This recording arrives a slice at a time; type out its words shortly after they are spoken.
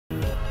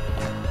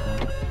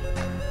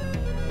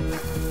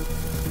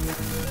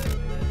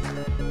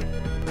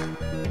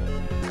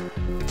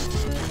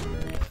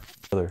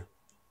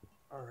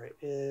Alright,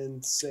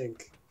 and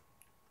sync.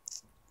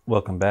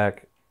 Welcome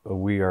back.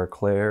 We are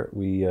Claire.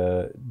 We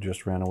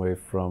just ran away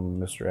from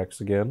Mr.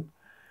 X again.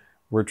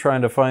 We're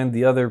trying to find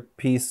the other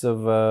piece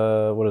of,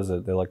 what is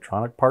it, the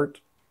electronic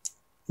part?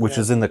 Which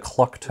is in the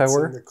clock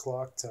tower. It's in the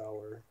clock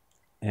tower.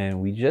 And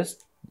we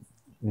just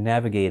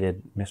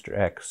navigated Mr.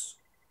 X.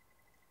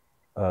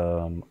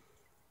 You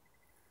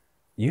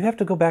have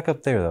to go back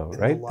up there, though,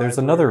 right? There's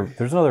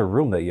another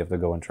room that you have to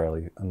go in,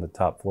 Charlie, on the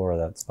top floor of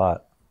that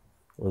spot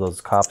where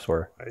those cops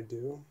were. I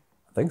do?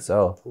 I think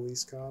so.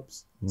 Police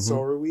cops? Mm-hmm. So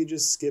are we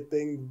just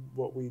skipping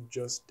what we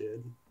just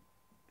did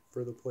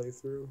for the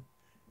playthrough?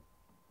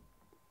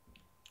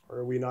 Or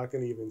are we not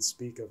going to even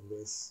speak of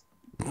this?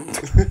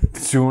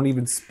 You won't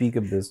even speak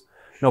of this.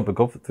 No, but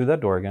go through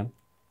that door again.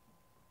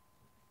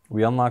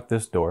 We unlocked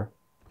this door.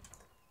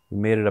 We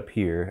made it up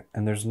here.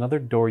 And there's another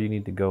door you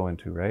need to go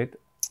into, right?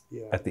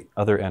 Yeah. At the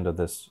other end of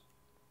this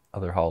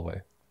other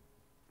hallway.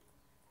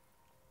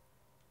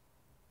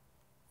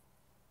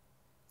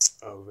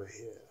 Over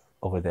here.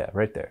 Over there,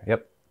 right there.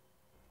 Yep.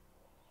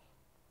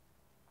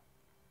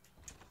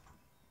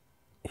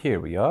 Here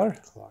we are.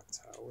 Clock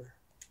tower.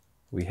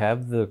 We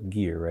have the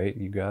gear, right?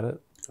 You got it?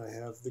 I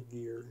have the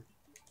gear.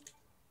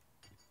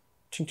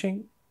 Ching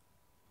ching.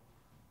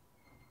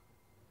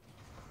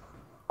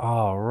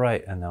 All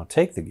right, and now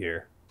take the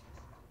gear.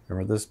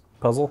 Remember this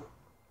puzzle?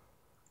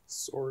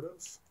 Sort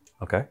of.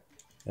 Okay.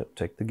 Yep,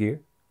 take the gear.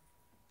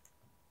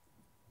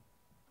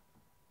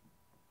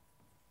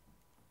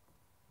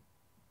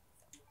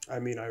 I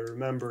mean, I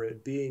remember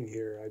it being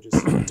here. I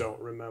just don't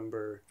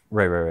remember.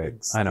 Right.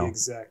 I know. The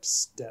exact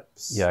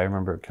steps. Yeah, I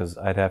remember because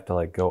I'd have to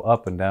like go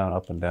up and down,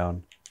 up and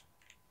down.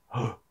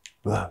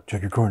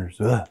 Check your corners.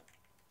 I'm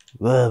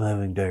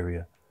having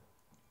diarrhea.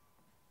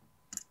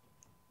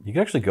 You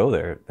can actually go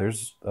there.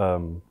 There's,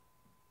 I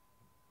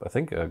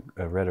think a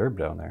red herb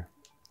down there.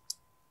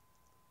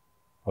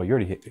 Oh, you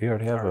already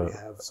have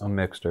a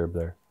mixed herb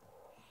there.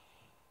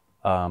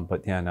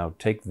 But yeah, now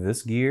take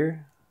this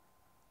gear.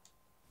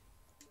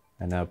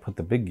 And now put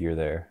the big gear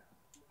there.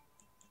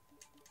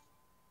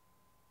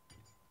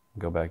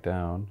 Go back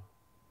down.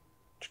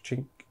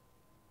 Chink.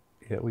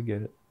 Yeah, we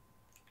get it.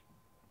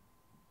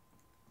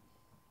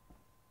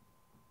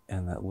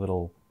 And that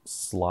little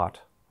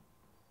slot.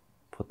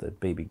 Put the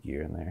baby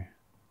gear in there.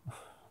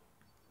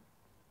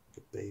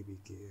 The baby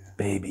gear.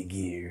 Baby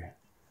gear.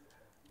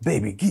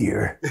 Baby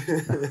gear.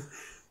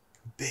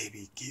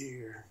 Baby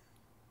gear.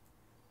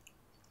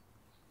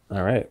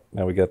 All right,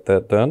 now we got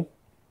that done.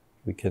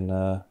 We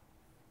can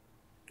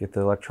get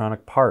the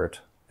electronic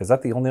part. Is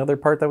that the only other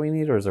part that we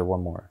need, or is there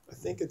one more? I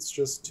think it's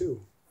just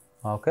two.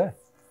 Okay.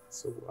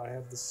 So I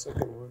have the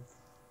second one.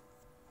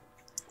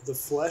 The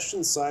flesh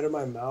inside of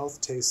my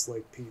mouth tastes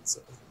like pizza.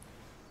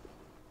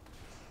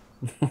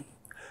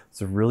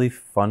 It's a really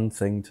fun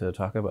thing to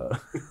talk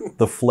about.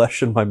 The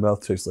flesh in my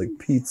mouth tastes like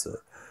pizza.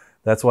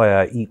 That's why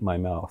I eat my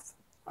mouth.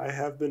 I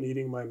have been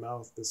eating my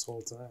mouth this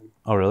whole time.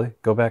 Oh, really?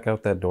 Go back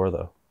out that door,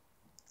 though.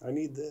 I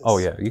need this. Oh,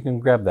 yeah. You can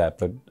grab that,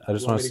 but I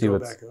just want to see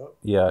what's... Back up?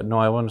 Yeah, no,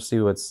 I want to see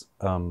what's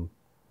over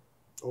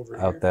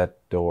out here?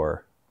 That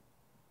door.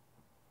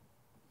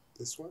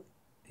 This one?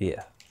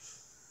 Yeah.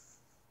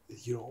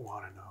 You don't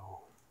want to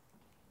know.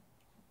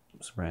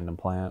 It's a random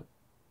plant.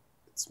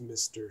 It's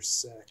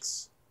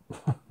mr.x.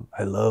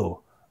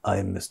 Hello, I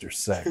am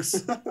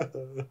mr.x.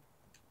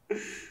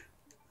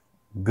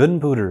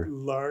 Gunpowder.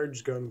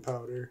 Large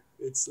gunpowder.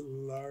 It's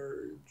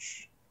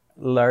large.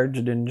 Large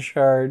in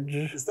charge.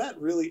 Is that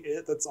really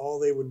it? That's all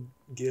they would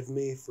give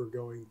me for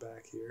going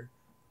back here?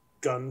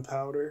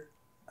 Gunpowder?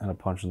 And a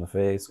punch in the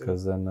face,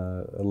 because then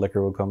a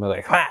liquor will come and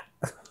like, ha!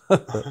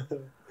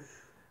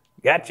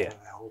 Gotcha.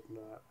 I hope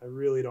not. I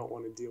really don't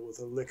want to deal with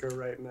a liquor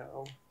right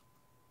now.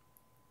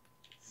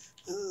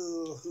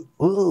 Look at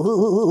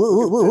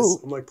this.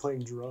 I'm like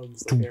playing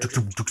drums. Like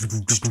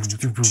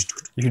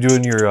you're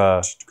doing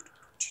your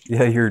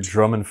your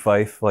drum and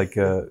fife like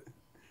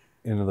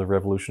into the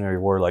Revolutionary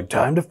War, like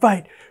time to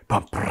fight.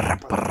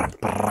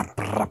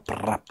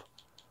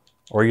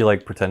 Or you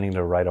like pretending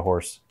to ride a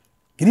horse.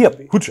 Giddy up.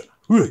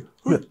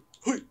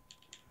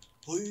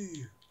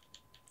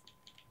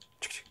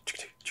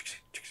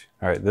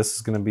 All right, this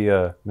is gonna be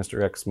a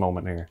Mr. X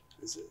moment here.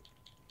 Is it?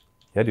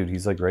 Yeah, dude,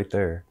 he's like right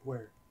there.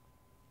 Where?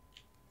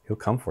 He'll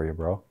come for you,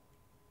 bro.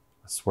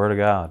 I swear to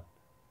God. I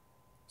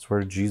swear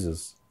to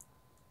Jesus.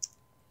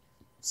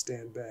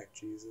 Stand back,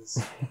 Jesus.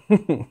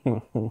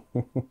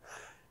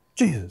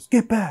 Jesus,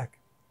 get back.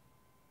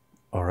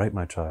 All right,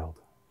 my child.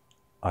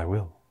 I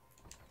will.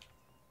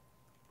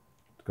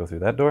 Go through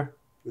that door?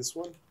 This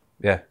one?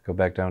 Yeah, go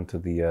back down to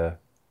the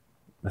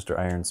Mr.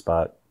 Iron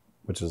spot,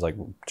 which is like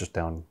just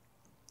down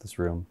this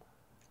room.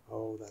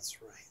 Oh,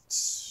 that's right.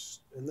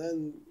 And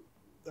then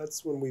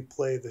that's when we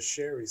play the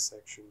Sherry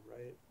section,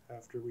 right?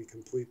 After we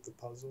complete the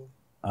puzzle.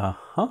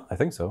 Uh-huh, I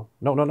think so.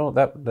 No,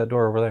 that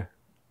door over there.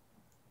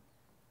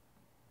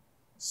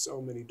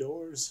 So many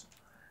doors.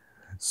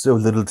 So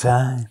little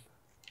time.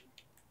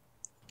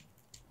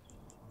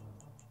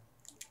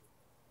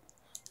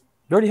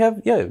 You already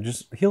have, yeah,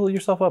 just heal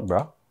yourself up,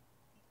 bro.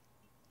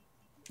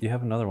 You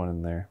have another one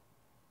in there.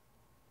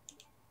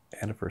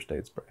 And a first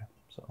aid spray.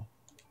 So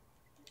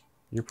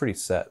you're pretty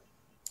set.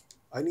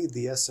 I need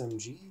the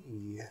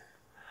SMG.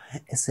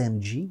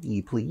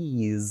 SMG,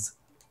 please.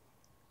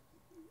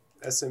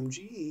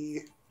 SMG.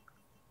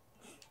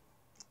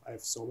 I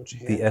have so much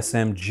hand. The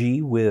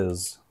SMG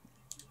whiz.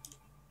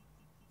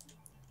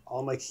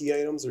 All my key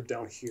items are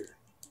down here.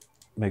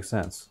 Makes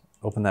sense.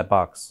 Open that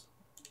box.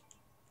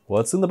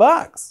 What's in the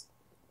box?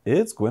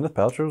 It's Gwyneth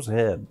Paltrow's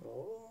head.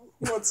 Oh,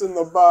 what's in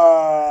the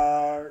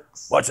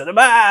box? What's in the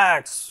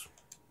box?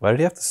 Why did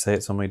you have to say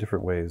it so many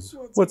different ways?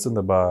 What's in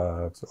the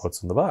box?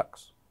 What's in the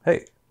box?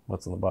 Hey,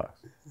 what's in the box?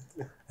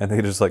 And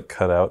they just like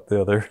cut out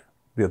the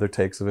other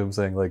takes of him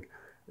saying like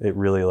it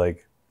really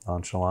like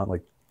nonchalant,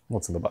 like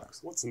what's in the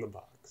box? What's in the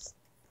box?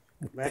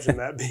 Imagine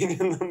that being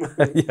in the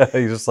movie. Yeah,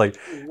 he's just like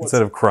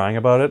instead of crying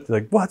about it,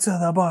 like what's in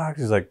the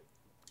box? He's like,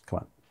 come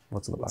on,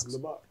 what's in the box? What's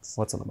in the box?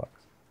 What's in the box?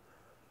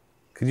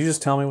 Could you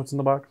just tell me what's in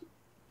the box?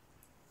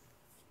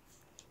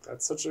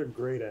 That's such a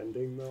great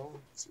ending though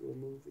to a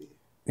movie.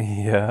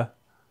 Yeah.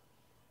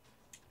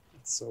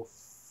 It's so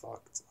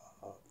fucked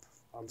up.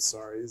 I'm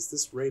sorry. Is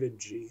this rated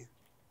G?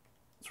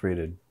 It's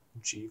rated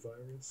G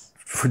virus?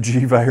 For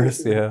G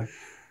virus, yeah.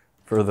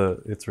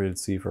 It's rated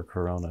C for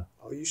Corona.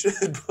 Oh, you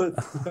should put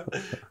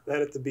that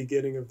at the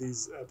beginning of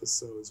these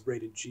episodes.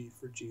 Rated G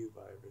for G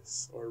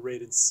virus. Or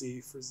rated C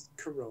for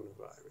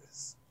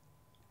coronavirus.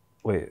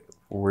 Wait,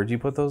 where'd you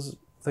put those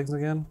things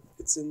again?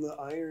 It's in the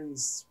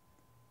irons.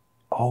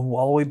 Oh,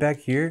 all the way back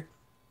here?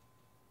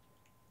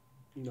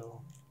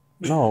 No.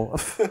 No.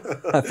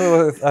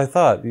 I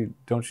thought.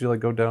 Don't you like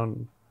go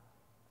down?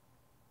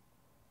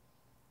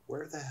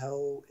 Where the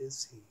hell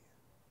is he?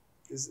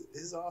 Is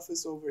his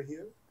office over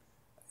here?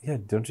 Yeah,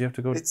 don't you have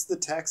to go? It's the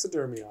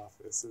taxidermy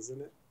office,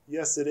 isn't it?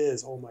 Yes, it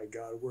is. Oh my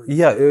god,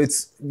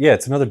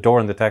 it's another door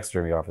in the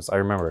taxidermy office. I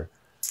remember.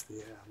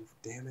 Yeah,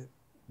 damn it.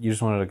 You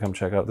just wanted to come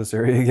check out this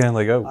area again,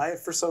 like oh. I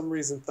for some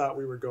reason thought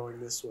we were going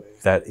this way.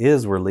 That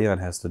is where Leon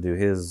has to do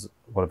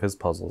one of his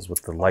puzzles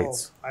with the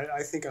lights. Oh,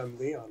 I think I'm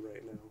Leon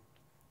right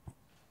now.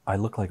 I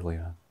look like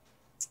Leon.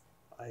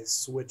 I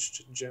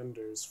switched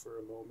genders for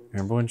a moment.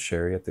 Remember when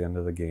Sherry at the end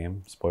of the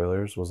game,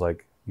 spoilers, was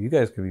like, "You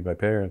guys could be my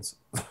parents."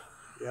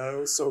 Yeah, it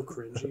was so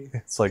cringy.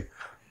 It's like,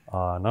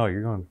 no,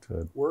 you're going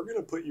to. We're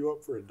gonna put you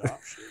up for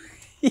adoption.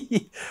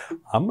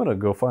 I'm gonna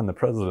go find the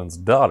president's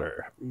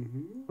daughter.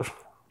 Mm-hmm.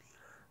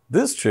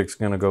 This chick's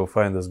gonna go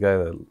find this guy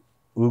that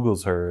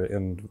oogles her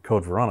in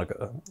Code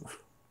Veronica.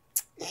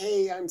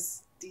 Hey, I'm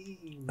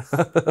Steve.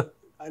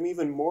 I'm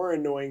even more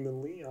annoying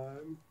than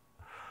Leon.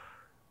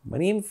 My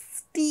name's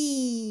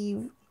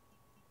Steve.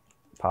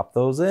 Pop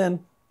those in.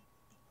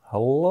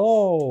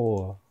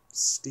 Hello.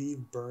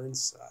 Steve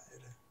Burnside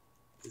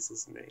is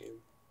his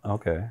name.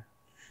 Okay.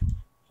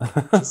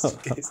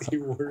 Just in case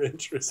you were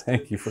interested.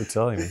 Thank you for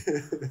telling me.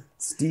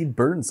 Steve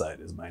Burnside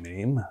is my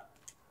name.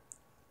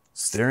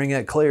 Staring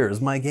at Claire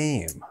is my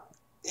game.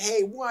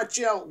 Hey,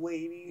 watch out,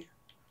 lady.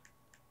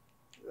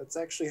 That's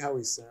actually how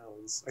he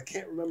sounds. I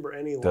can't remember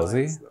any lines. Does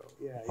he? Though.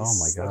 Yeah. Oh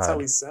my god. That's how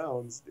he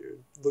sounds,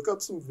 dude. Look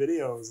up some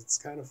videos. It's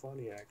kind of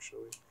funny,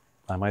 actually.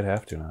 I might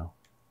have to now.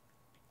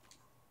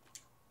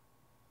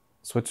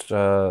 Switch.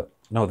 No,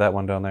 that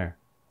one down there.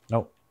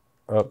 Nope.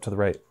 Up to the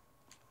right.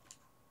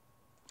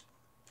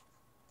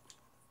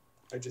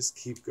 I just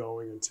keep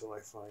going until I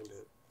find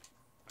it.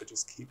 I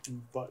just keep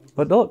button.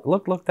 But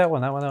look, that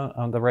one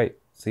on the right.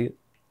 See it?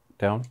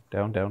 Down.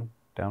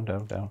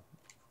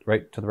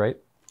 Right to the right.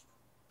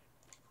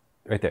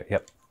 Right there,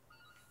 yep.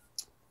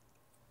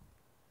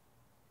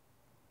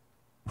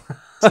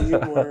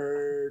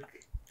 Teamwork.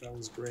 That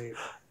was great.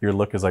 Your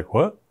look is like,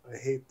 what? I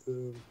hate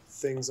the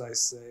things I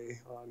say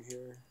on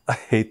here. I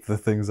hate the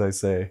things I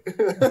say.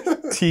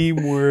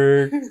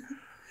 Teamwork.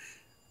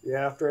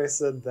 Yeah, after I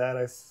said that,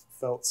 I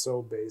felt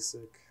so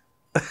basic.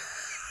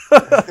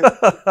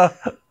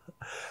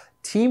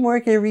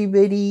 Teamwork,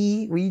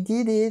 everybody. We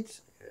did it.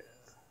 Yeah,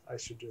 I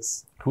should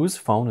just... Whose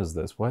phone is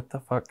this? What the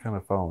fuck kind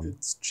of phone?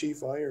 It's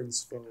Chief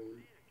Iron's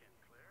phone.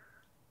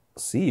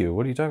 See you?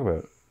 What are you talking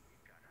about?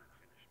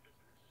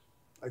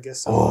 I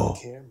guess I'm on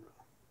camera.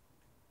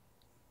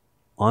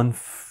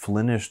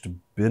 Unfinished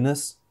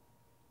business?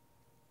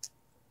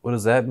 What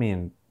does that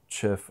mean,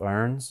 Chief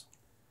Irons?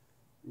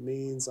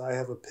 Means I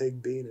have a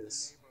pig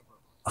Beaness.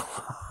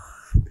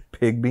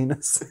 Pig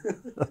Beaness?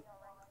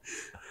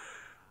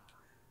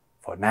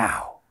 For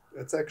now.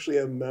 That's actually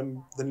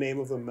the name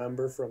of a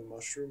member from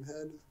Mushroom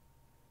Head.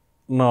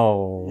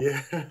 No.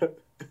 Yeah.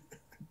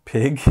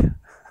 Pig?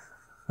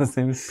 His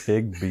name is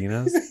Pig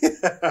Beaness?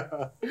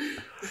 Yeah.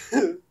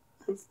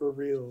 For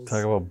real.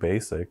 Talk about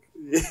basic.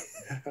 Yeah.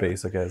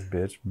 Basic ass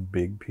bitch.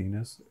 Big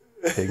penis.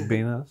 Pig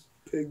Beaness?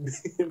 Pig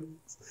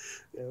Beaness.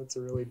 Yeah, that's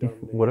a really dumb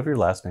name. What if your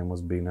last name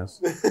was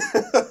Beaness?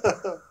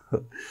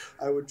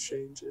 I would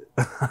change it.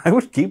 I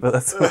would keep it.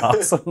 That's an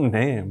awesome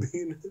name.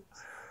 Beaness.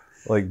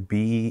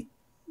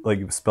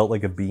 Like spelt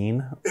like a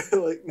bean?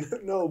 Like,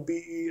 no,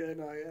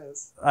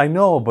 B-E-N-I-S. I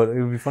know, but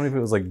it would be funny if it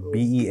was like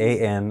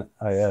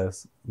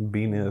B-E-A-N-I-S.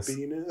 Beaness.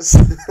 Beaness.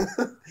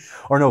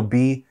 Or no,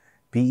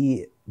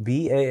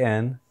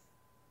 B-A-N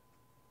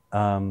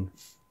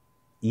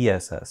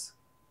ESS.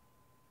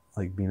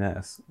 Like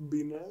Beaness.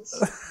 Beaness?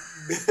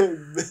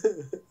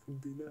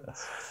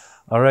 Beaness.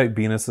 All right,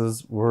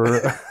 Beannesses.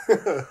 We're...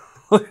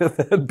 Look at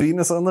that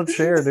Beaness on the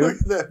chair, dude.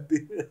 Look at that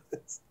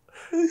Beaness.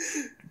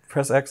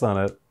 Press X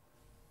on it.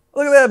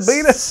 Look at that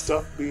Beaness.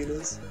 Stuffed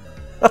Beaness.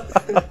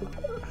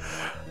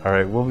 All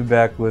right, we'll be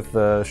back with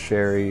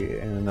Sherry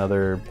in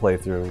another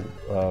playthrough.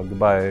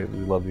 Goodbye. We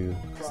love you.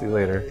 See you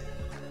later.